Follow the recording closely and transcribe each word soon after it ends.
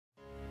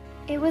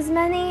It was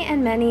many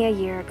and many a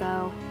year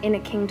ago, in a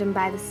kingdom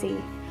by the sea,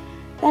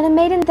 that a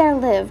maiden there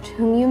lived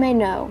whom you may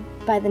know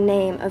by the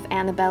name of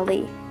Annabel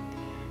Lee.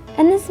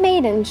 And this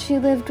maiden, she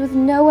lived with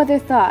no other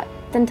thought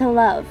than to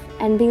love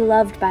and be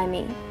loved by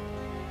me.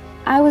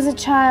 I was a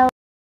child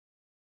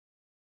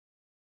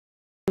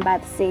by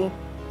the sea,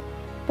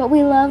 but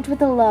we loved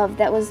with a love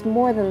that was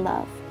more than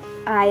love,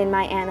 I and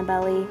my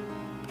Annabel Lee.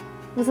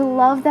 With a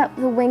love that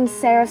the winged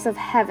seraphs of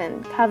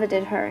heaven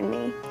coveted her and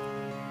me.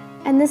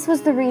 And this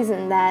was the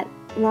reason that,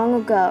 long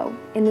ago,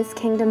 in this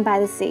kingdom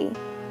by the sea,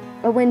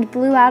 a wind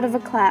blew out of a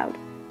cloud,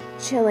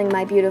 chilling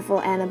my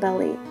beautiful Annabel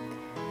Lee,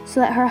 so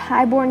that her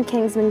high-born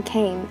kingsman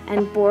came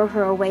and bore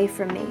her away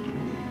from me,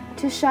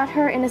 to shut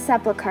her in a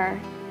sepulchre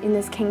in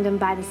this kingdom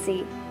by the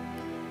sea.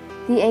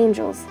 The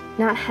angels,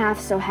 not half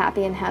so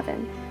happy in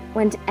heaven,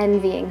 went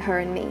envying her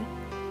and me.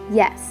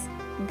 Yes,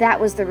 that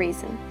was the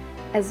reason,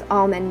 as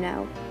all men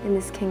know, in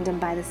this kingdom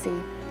by the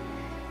sea,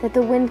 that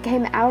the wind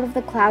came out of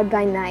the cloud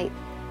by night,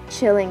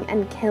 chilling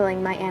and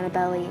killing my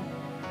Annabel Lee.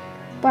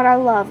 But our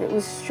love, it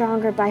was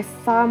stronger by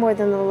far more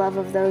than the love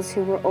of those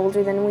who were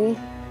older than we,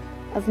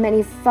 of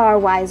many far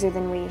wiser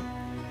than we.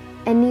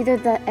 And neither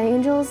the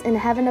angels in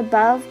heaven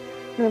above,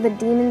 nor the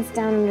demons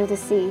down under the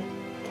sea,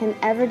 can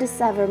ever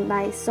dissever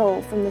my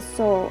soul from the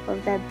soul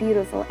of that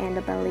beautiful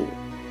Annabel Lee.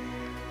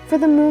 For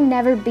the moon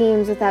never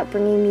beams without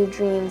bringing me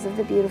dreams of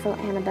the beautiful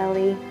Annabel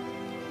Lee,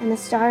 and the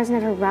stars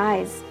never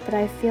rise, but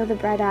I feel the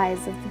bright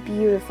eyes of the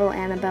beautiful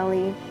Annabel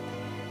Lee.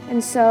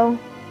 And so,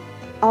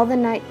 all the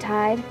night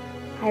tide,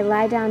 I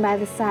lie down by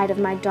the side of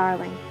my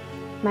darling,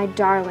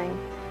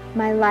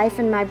 my life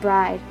and my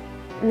bride,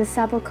 in the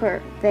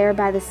sepulchre there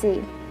by the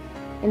sea,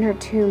 in her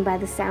tomb by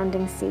the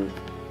sounding sea.